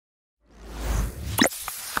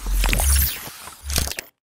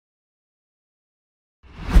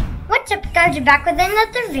guys, we're back with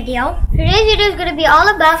another video. Today's video is going to be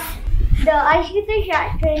all about the iC3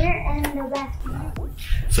 shot trainer and the basketball.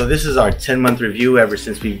 So this is our 10-month review ever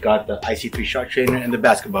since we got the iC3 shot trainer and the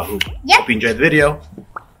basketball hoop. Yep. Hope you enjoyed the video.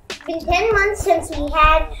 It's been 10 months since we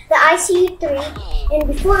had the iC3, and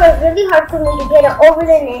before it was really hard for me to get it over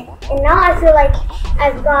the net, and now I feel like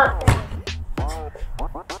I've got that.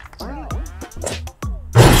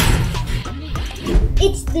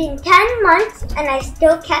 It's been 10 months and I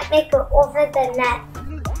still can't make it over the net.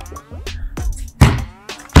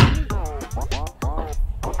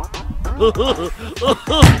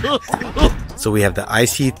 So we have the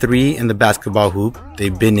iC3 and the basketball hoop.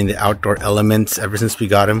 They've been in the outdoor elements ever since we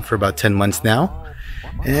got them for about 10 months now.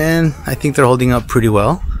 And I think they're holding up pretty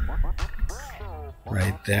well.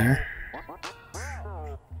 Right there.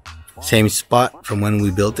 Same spot from when we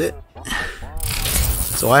built it.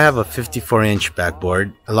 So I have a 54-inch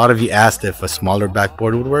backboard. A lot of you asked if a smaller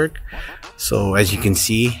backboard would work. So as you can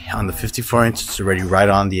see on the 54-inch, it's already right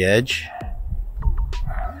on the edge.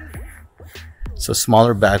 So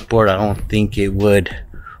smaller backboard, I don't think it would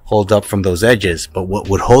hold up from those edges. But what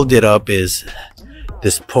would hold it up is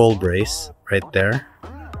this pole brace right there.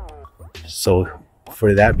 So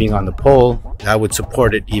for that being on the pole, that would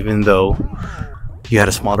support it even though you had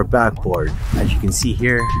a smaller backboard. As you can see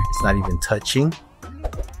here, it's not even touching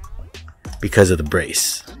because of the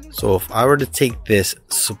brace. So if I were to take this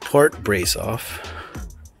support brace off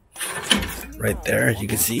right there, as you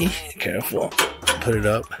can see, careful, put it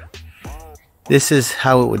up. This is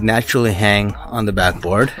how it would naturally hang on the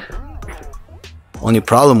backboard. Only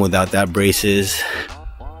problem without that brace is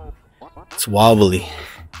it's wobbly.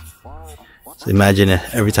 So imagine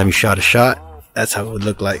every time you shot a shot, that's how it would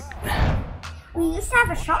look like. We used to have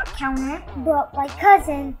a shot counter, but my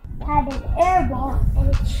cousin had an air ball and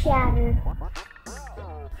it shattered.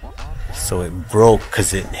 So it broke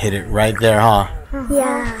because it hit it right there, huh?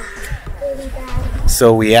 Yeah. Really bad.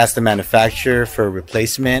 So we asked the manufacturer for a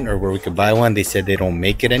replacement or where we could buy one. They said they don't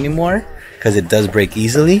make it anymore because it does break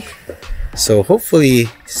easily. So hopefully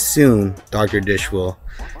soon Dr. Dish will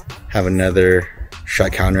have another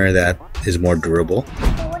shot counter that is more durable.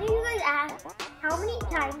 So what do you guys ask? How many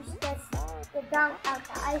times does it bounce out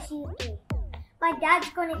the iC3? My dad's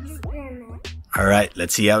going to experiment. Alright,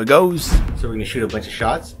 let's see how it goes. So we're going to shoot a bunch of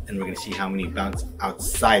shots and we're going to see how many bounce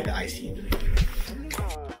outside the iC3.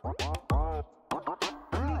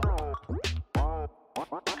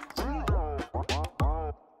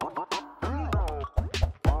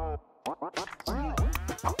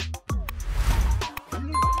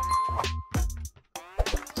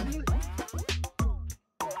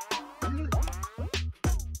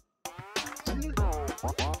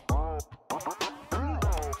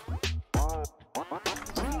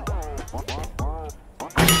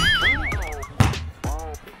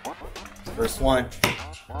 First one.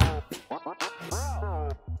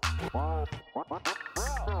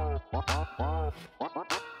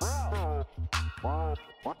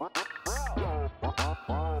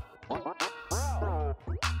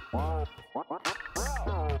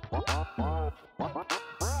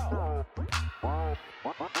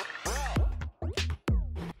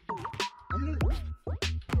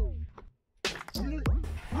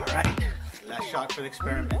 All right, last shot for the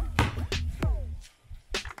experiment.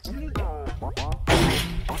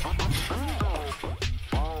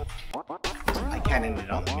 I can't end it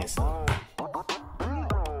on the miss.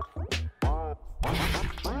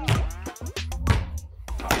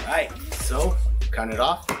 Alright, so count it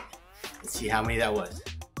off. Let's see how many that was.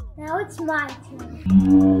 Now it's my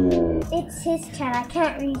turn. It's his turn. I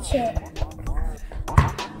can't reach it.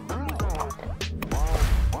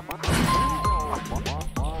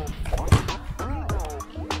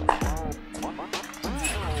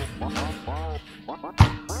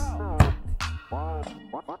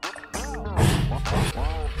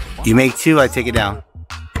 You make two, I take it down.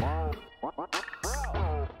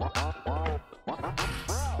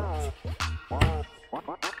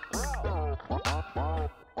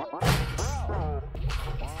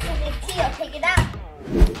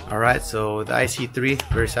 Alright, so the iC3,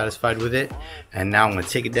 very satisfied with it. And now I'm going to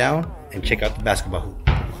take it down and check out the basketball hoop.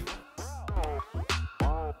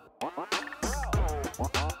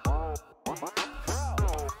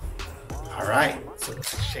 Alright, so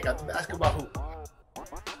let's check out the basketball hoop.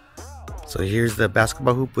 So here's the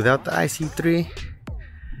basketball hoop without the iC3.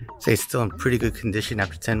 Say it's still in pretty good condition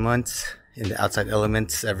after 10 months in the outside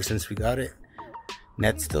elements ever since we got it.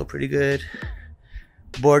 Net's still pretty good.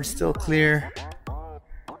 Board's still clear.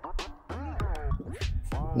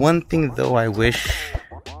 One thing though I wish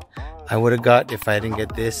I would have got if I didn't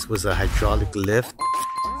get this was a hydraulic lift,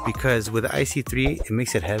 because with the iC3 it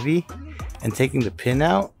makes it heavy And taking the pin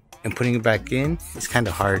out and putting it back in is kind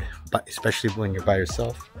of hard, but especially when you're by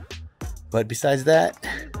yourself. But besides that,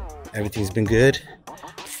 everything's been good.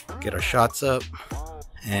 Get our shots up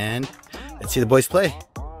and let's see the boys play.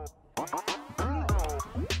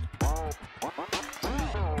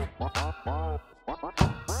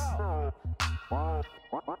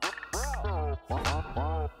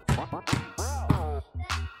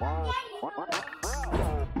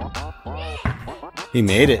 He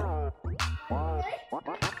made it.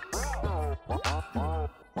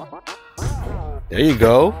 There you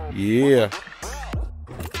go. Yeah.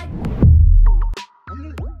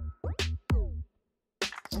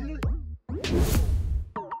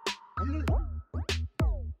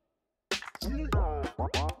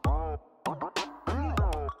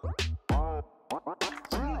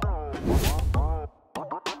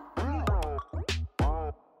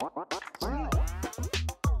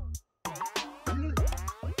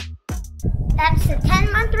 That's the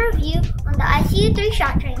 10-month review on the iC3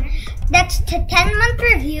 shot trainer. That's the 10-month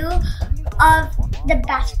review of the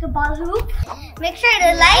basketball hoop. Make sure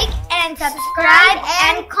to like and subscribe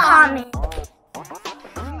and comment.